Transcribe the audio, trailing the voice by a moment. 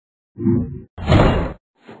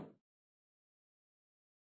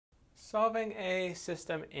Solving a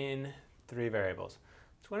system in 3 variables.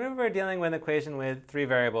 So whenever we're dealing with an equation with 3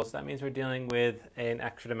 variables, that means we're dealing with an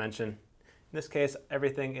extra dimension. In this case,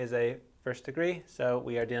 everything is a first degree, so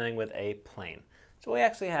we are dealing with a plane. So what we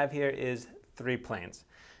actually have here is 3 planes.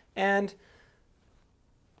 And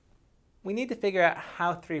we need to figure out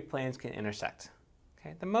how 3 planes can intersect.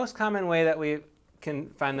 Okay? The most common way that we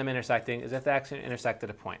can find them intersecting is if they actually intersect at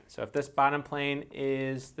a point. So if this bottom plane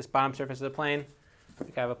is, this bottom surface is a plane, we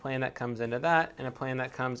can have a plane that comes into that and a plane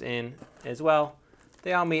that comes in as well.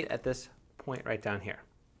 They all meet at this point right down here.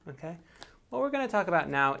 Okay? What we're going to talk about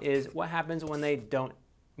now is what happens when they don't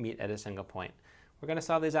meet at a single point. We're going to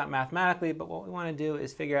solve these out mathematically, but what we want to do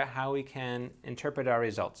is figure out how we can interpret our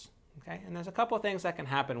results. Okay? And there's a couple of things that can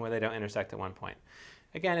happen where they don't intersect at one point.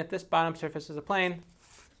 Again, if this bottom surface is a plane,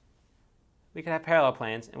 we could have parallel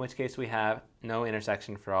planes, in which case we have no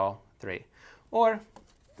intersection for all 3. Or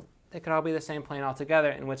they could all be the same plane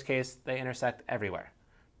altogether, in which case they intersect everywhere.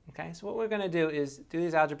 Okay, so what we're going to do is do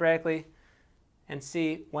these algebraically and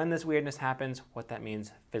see when this weirdness happens, what that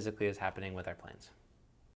means physically is happening with our planes.